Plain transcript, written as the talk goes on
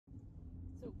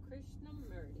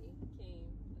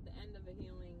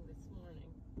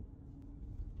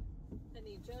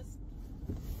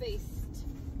faced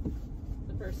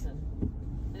the person,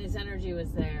 and his energy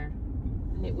was there,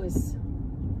 and it was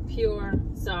pure,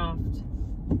 soft,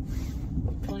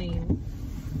 clean,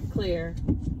 clear,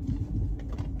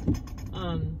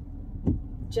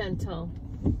 gentle.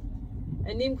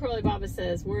 And Neem Karoli Baba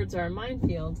says words are a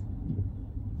minefield,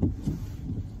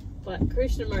 but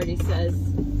Krishnamurti says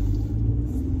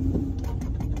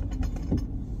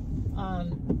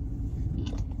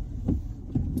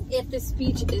if the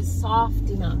speech is soft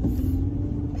enough,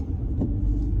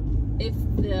 if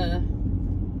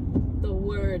the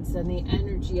words and the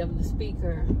energy of the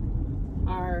speaker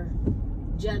are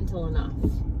gentle enough,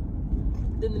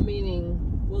 then the meaning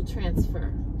will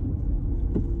transfer.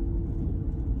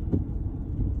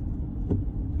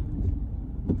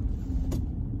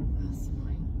 That's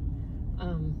annoying.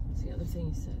 What's the other thing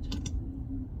you said?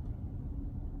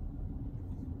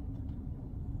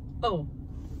 Oh.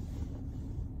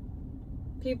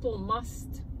 People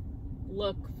must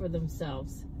look for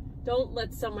themselves. Don't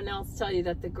let someone else tell you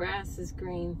that the grass is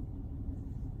green.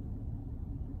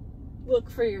 Look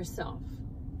for yourself.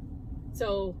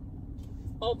 So,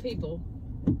 all people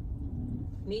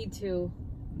need to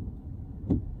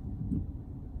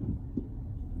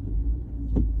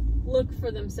look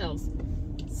for themselves.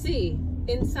 See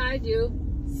inside you,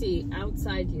 see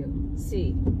outside you,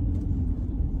 see.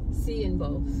 See in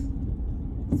both.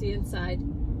 See inside,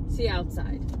 see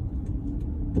outside.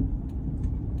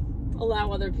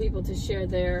 Allow other people to share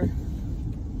their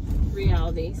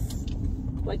realities,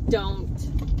 but don't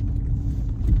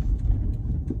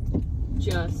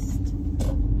just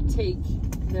take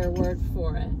their word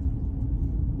for it.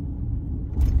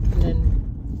 And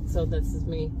then, so this is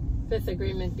me. Fifth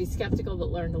agreement, be skeptical but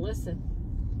learn to listen.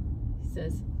 He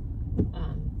says,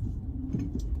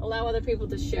 allow other people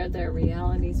to share their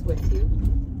realities with you,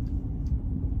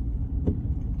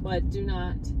 but do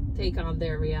not take on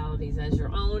their realities as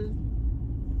your own.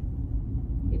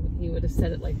 He would have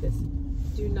said it like this: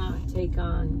 do not take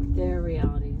on their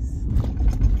realities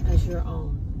as your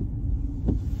own.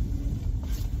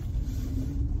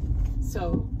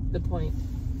 So the point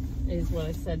is what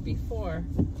I said before,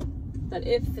 that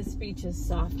if the speech is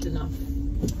soft enough,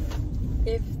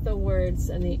 if the words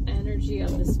and the energy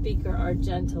of the speaker are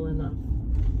gentle enough,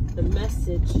 the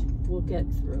message will get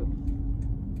through.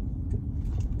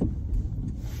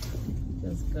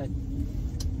 Feels good.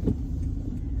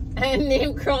 And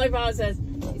Neem Karoli Baba says,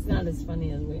 he's not as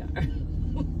funny as we are.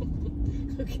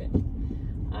 Okay.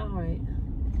 All right.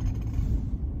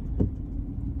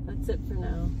 That's it for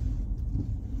now.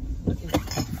 Okay.